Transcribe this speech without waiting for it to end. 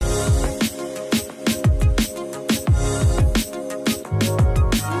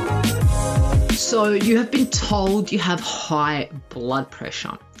So you have been told you have high blood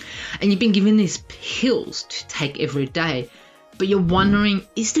pressure and you've been given these pills to take every day, but you're wondering,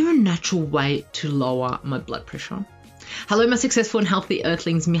 is there a natural way to lower my blood pressure? Hello, my successful and healthy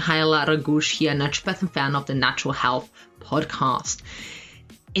earthlings. Mihaela Ragush here, naturopath and founder of the Natural Health Podcast.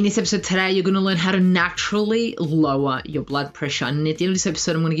 In this episode today, you're going to learn how to naturally lower your blood pressure. And at the end of this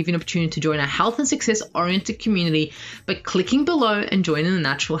episode, I'm going to give you an opportunity to join our health and success-oriented community by clicking below and joining the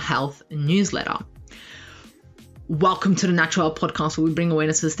Natural Health newsletter. Welcome to the Natural Health Podcast, where we bring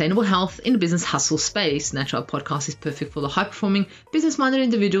awareness to sustainable health in the business hustle space. Natural Health Podcast is perfect for the high-performing, business-minded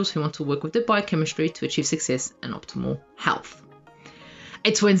individuals who want to work with their biochemistry to achieve success and optimal health.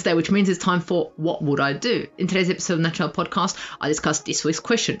 It's Wednesday, which means it's time for What Would I Do? In today's episode of Natural Health Podcast, I discuss this week's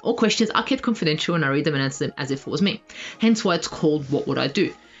question. All questions are kept confidential and I read them and answer them as if it was me. Hence why it's called What Would I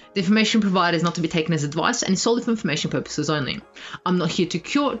Do? The information provided is not to be taken as advice and is solely for information purposes only. I'm not here to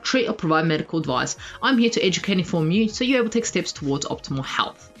cure, treat, or provide medical advice. I'm here to educate and inform you so you're able to take steps towards optimal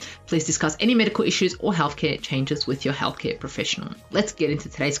health. Please discuss any medical issues or healthcare changes with your healthcare professional. Let's get into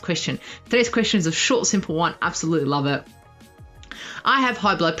today's question. Today's question is a short, simple one. Absolutely love it. I have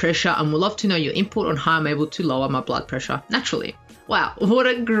high blood pressure and would love to know your input on how I'm able to lower my blood pressure naturally. Wow, what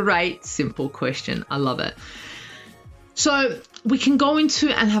a great, simple question. I love it. So we can go into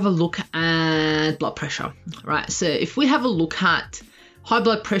and have a look at blood pressure, right? So if we have a look at high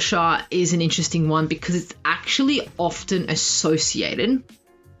blood pressure is an interesting one because it's actually often associated.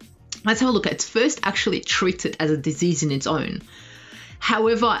 Let's have a look at it. It's first actually treated as a disease in its own.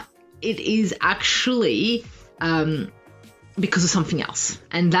 However, it is actually because of something else,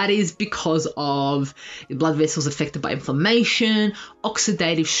 and that is because of the blood vessels affected by inflammation,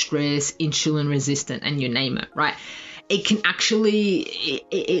 oxidative stress, insulin resistant, and you name it, right? It can actually,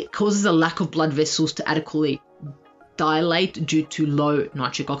 it causes a lack of blood vessels to adequately dilate due to low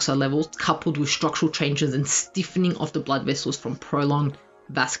nitric oxide levels, coupled with structural changes and stiffening of the blood vessels from prolonged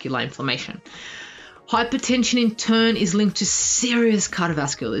vascular inflammation. Hypertension in turn is linked to serious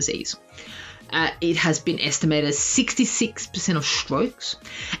cardiovascular disease. It has been estimated as 66% of strokes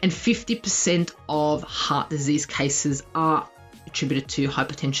and 50% of heart disease cases are attributed to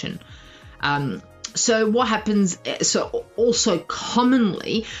hypertension. So what happens, so also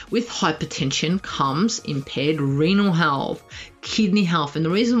commonly with hypertension comes impaired renal health, kidney health. And the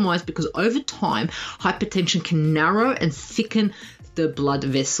reason why is because over time, hypertension can narrow and thicken the blood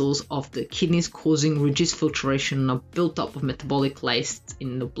vessels of the kidneys, causing reduced filtration and a built-up of metabolic waste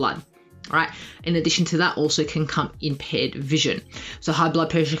in the blood. Right. In addition to that, also can come impaired vision. So high blood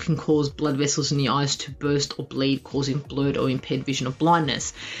pressure can cause blood vessels in the eyes to burst or bleed, causing blurred or impaired vision or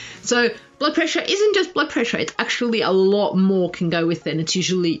blindness. So blood pressure isn't just blood pressure. It's actually a lot more can go with it, and it's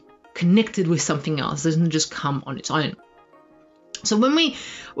usually connected with something else. It doesn't just come on its own. So when we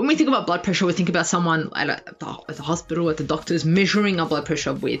think about blood pressure, we think about someone at the hospital, at the doctors, measuring our blood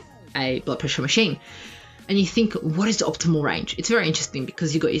pressure with a blood pressure machine. And you think, what is the optimal range? It's very interesting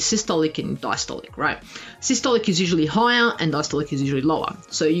because you've got your systolic and diastolic, right? Systolic is usually higher and diastolic is usually lower.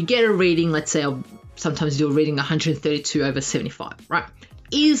 So you get a reading, let's say, sometimes you're reading 132/75, right?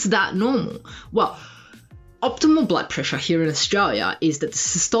 Is that normal? Well, optimal blood pressure here in Australia is that the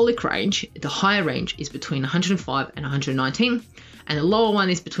systolic range, the higher range, is between 105 and 119, and the lower one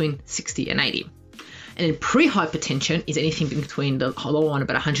is between 60 and 80. And then pre-hypertension is anything between the lower one,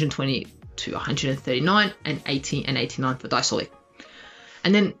 about 120 to 139, and 80 and 89 for diastolic.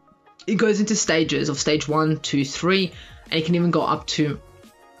 And then it goes into stages of stage 1, 2, 3, and it can even go up to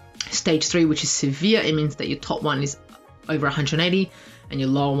stage 3, which is severe. It means that your top one is over 180 and your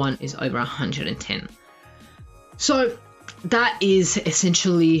lower one is over 110. So that is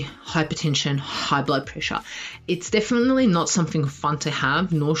essentially hypertension, high blood pressure. It's definitely not something fun to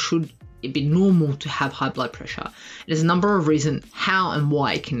have, nor should it be normal to have high blood pressure. There's a number of reasons how and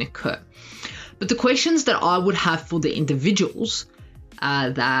why it can occur. But the questions that I would have for the individuals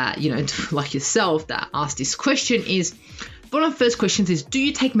that, like yourself, that ask this question is, one of the first questions is, do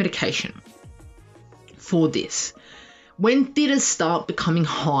you take medication for this? When did it start becoming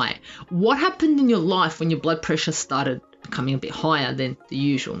high? What happened in your life when your blood pressure started becoming a bit higher than the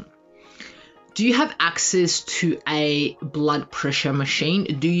usual? Do you have access to a blood pressure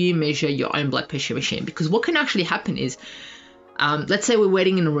machine? Do you measure your own blood pressure machine? Because what can actually happen is, let's say we're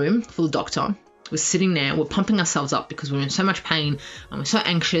waiting in a room for the doctor. We're sitting there, we're pumping ourselves up because we're in so much pain and we're so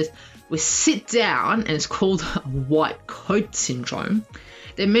anxious. We sit down, and it's called white coat syndrome.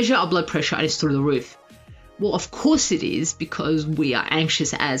 They measure our blood pressure and it's through the roof. Well, of course it is, because we are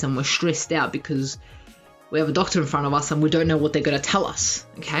anxious and we're stressed out because we have a doctor in front of us and we don't know what they're going to tell us,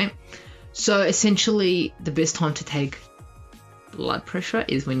 okay? So essentially, the best time to take blood pressure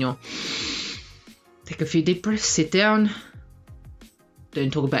is when you're Take a few deep breaths, sit down.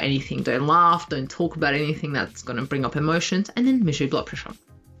 Don't talk about anything. Don't laugh. Don't talk about anything that's going to bring up emotions. And then measure your blood pressure.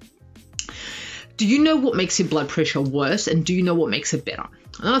 Do you know what makes your blood pressure worse? And do you know what makes it better?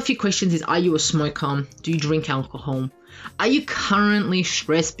 Another few questions is, are you a smoker? Do you drink alcohol? Are you currently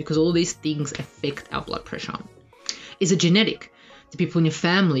stressed? Because all these things affect our blood pressure. Is it genetic? Do people in your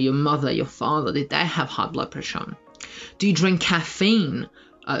family, your mother, your father, did they have high blood pressure? Do you drink caffeine,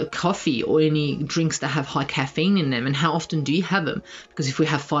 coffee, or any drinks that have high caffeine in them? And how often do you have them? Because if we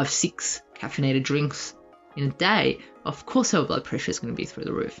have 5-6 caffeinated drinks in a day, of course our blood pressure is going to be through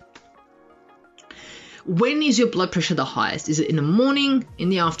the roof. When is your blood pressure the highest? Is it in the morning, in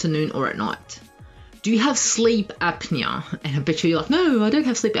the afternoon, or at night? Do you have sleep apnea? And I bet you're like, no, I don't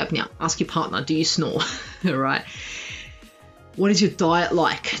have sleep apnea. Ask your partner, do you snore? Right? What is your diet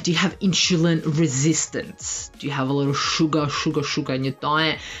like? Do you have insulin resistance? Do you have a little sugar in your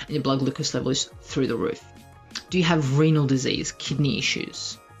diet and your blood glucose level is through the roof? Do you have renal disease, kidney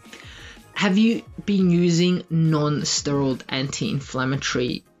issues? Have you been using non-steroid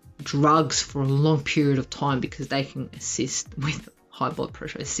anti-inflammatory drugs for a long period of time because they can assist with high blood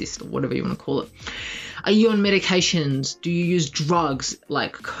pressure, or whatever you want to call it? Are you on medications? Do you use drugs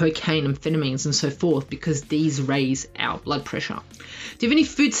like cocaine, amphetamines, and so forth, because these raise our blood pressure? Do you have any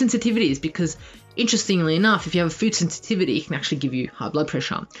food sensitivities? Because interestingly enough, if you have a food sensitivity, it can actually give you high blood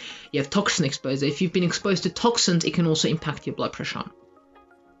pressure. You have toxin exposure. If you've been exposed to toxins, it can also impact your blood pressure.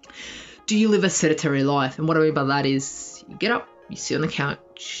 Do you live a sedentary life? And what I mean by that is, you get up, you sit on the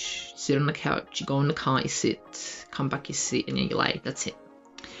couch, you go in the car, you sit, come back, you sit, and then you lay. That's it.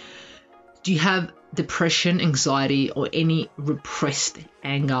 Do you have depression, anxiety, or any repressed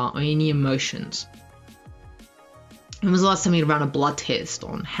anger or any emotions? When was the last time you ran a blood test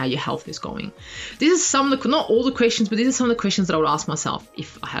on how your health is going? These are some of the, not all the questions, but these are some of the questions that I would ask myself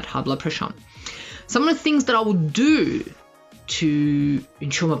if I had high blood pressure. Some of the things that I would do to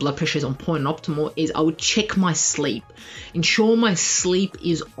ensure my blood pressure is on point and optimal is I would check my sleep. Ensure my sleep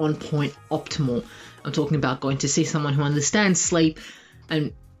is on point, optimal. I'm talking about going to see someone who understands sleep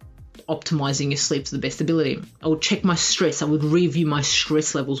and optimizing your sleep to the best ability. I would check my stress. I would review my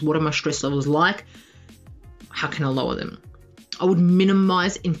stress levels. What are my stress levels like? How can I lower them? I would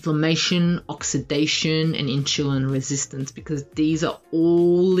minimize inflammation, oxidation, and insulin resistance, because these are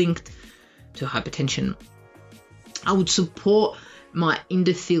all linked to hypertension. I would support my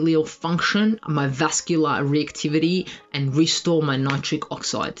endothelial function, my vascular reactivity, and restore my nitric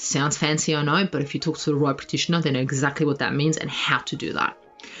oxide. Sounds fancy, I know, but if you talk to the right practitioner, they know exactly what that means and how to do that.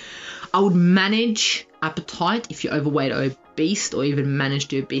 I would manage appetite if you're overweight or obese, or even manage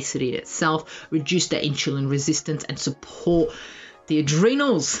the obesity itself, reduce the insulin resistance, and support the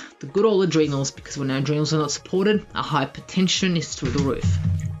adrenals, the good old adrenals, because when our adrenals are not supported, our hypertension is through the roof.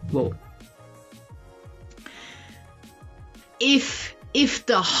 Well, if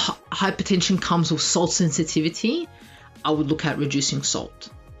the hypertension comes with salt sensitivity, I would look at reducing salt.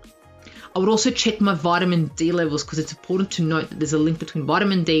 I would also check my vitamin D levels, because it's important to note that there's a link between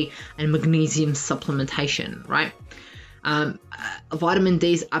vitamin D and magnesium supplementation, right? Vitamin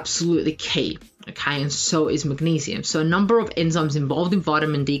D is absolutely key, okay, and so is magnesium. So a number of enzymes involved in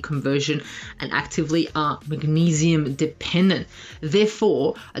vitamin D conversion and actively are magnesium dependent.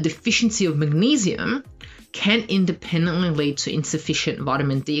 Therefore, a deficiency of magnesium can independently lead to insufficient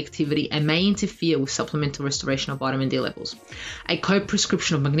vitamin D activity and may interfere with supplemental restoration of vitamin D levels. A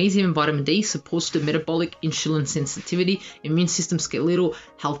co-prescription of magnesium and vitamin D supports the metabolic, insulin sensitivity, immune system, skeletal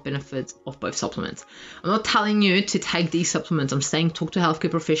health benefits of both supplements. I'm not telling you to take these supplements. I'm saying talk to a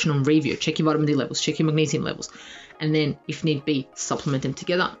healthcare professional and review. Check your vitamin D levels, check your magnesium levels, and then, if need be, supplement them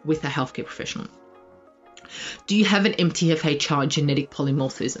together with a healthcare professional. Do you have an MTHFR genetic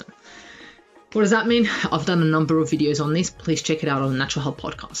polymorphism? What does that mean? I've done a number of videos on this. Please check it out on the Natural Health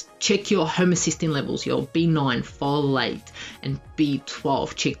Podcast. Check your homocysteine levels, your B9, folate, and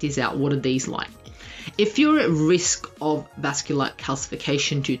B12. Check these out. What are these like? If you're at risk of vascular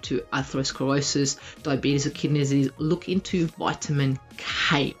calcification due to atherosclerosis, diabetes, or kidney disease, look into vitamin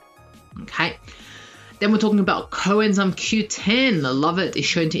K. Okay. Then we're talking about coenzyme Q10. I love it. It's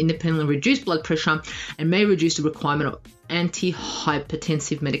shown to independently reduce blood pressure and may reduce the requirement of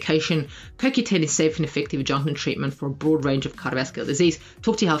antihypertensive medication. CoQ10 is safe and effective adjunctive treatment for a broad range of cardiovascular disease.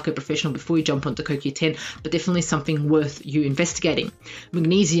 Talk to your healthcare professional before you jump onto CoQ10, but definitely something worth you investigating.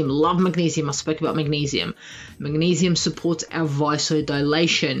 Magnesium, love magnesium. I spoke about magnesium. Magnesium supports our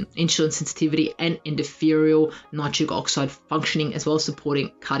vasodilation, insulin sensitivity, and endothelial nitric oxide functioning, as well as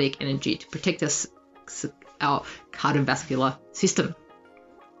supporting cardiac energy to protect our cardiovascular system.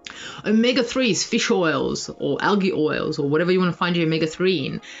 Omega-3s, fish oils or algae oils or whatever you want to find your omega-3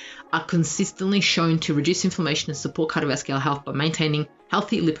 in, are consistently shown to reduce inflammation and support cardiovascular health by maintaining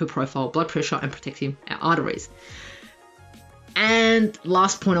healthy lipid profile, blood pressure, and protecting our arteries. And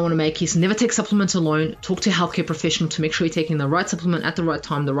last point I want to make is never take supplements alone. Talk to a healthcare professional to make sure you're taking the right supplement at the right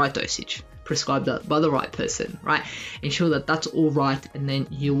time, the right dosage, prescribed by the right person, right? Ensure that that's all right, and then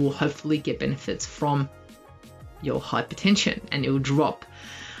you will hopefully get benefits from your hypertension and it will drop.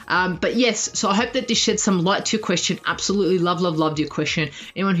 But yes, so I hope that this shed some light to your question. Absolutely loved your question.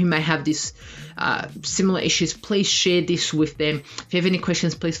 Anyone who may have this similar issues, please share this with them. If you have any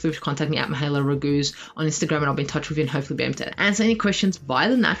questions, please feel free to contact me at Mahela Raguz on Instagram, and I'll be in touch with you and hopefully be able to answer any questions via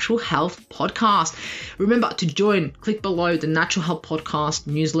the Natural Health Podcast. Remember to join, click below the Natural Health Podcast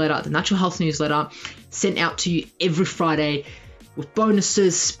newsletter, the Natural Health newsletter, sent out to you every Friday with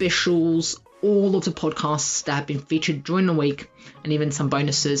bonuses, specials, all of the podcasts that have been featured during the week, and even some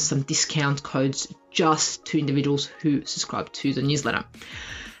bonuses, some discount codes just to individuals who subscribe to the newsletter.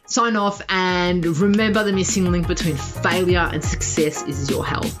 Sign off, and remember, the missing link between failure and success is your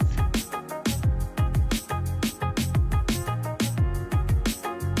health.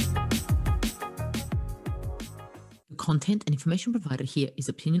 Content and information provided here is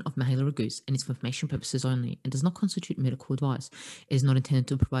opinion of Mahela Raguz and is for information purposes only and does not constitute medical advice. It is not intended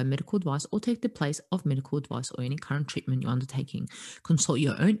to provide medical advice or take the place of medical advice or any current treatment you're undertaking. Consult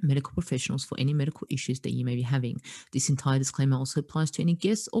your own medical professionals for any medical issues that you may be having. This entire disclaimer also applies to any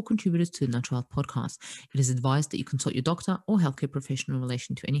guests or contributors to the Natural Health Podcast. It is advised that you consult your doctor or healthcare professional in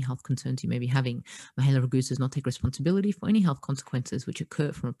relation to any health concerns you may be having. Mahela Raguz does not take responsibility for any health consequences which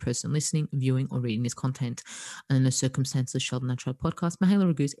occur from a person listening, viewing, or reading this content. And in no circumstances shall the Natural Health Podcast,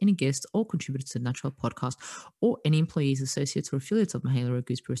 Mahela Raguz, any guests or contributors to the Natural Health Podcast, or any employees, associates, or affiliates of Mahela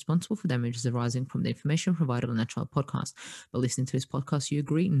Raguz be responsible for damages arising from the information provided on the Natural Health Podcast. By listening to this podcast, you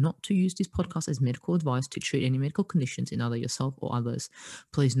agree not to use this podcast as medical advice to treat any medical conditions in either yourself or others.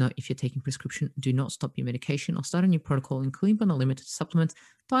 Please note, if you're taking prescription, do not stop your medication or start a new protocol, including but not limited to supplements,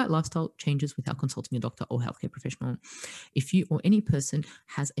 diet, lifestyle changes without consulting your doctor or healthcare professional. If you or any person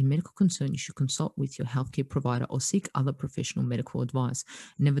has a medical concern, you should consult with your healthcare provider or seek other professional medical advice.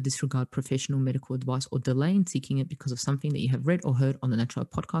 Never disregard professional medical advice or delay in seeking it because of something that you have read or heard on the Natural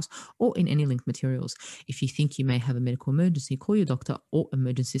Health Podcast or in any linked materials. If you think you may have a medical emergency, call your doctor or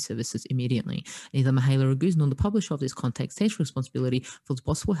emergency services immediately. Neither Mahela Raguz nor the publisher of this content takes responsibility for the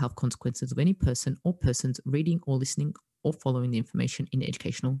possible health consequences of any person or persons reading or listening or following the information in the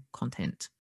educational content.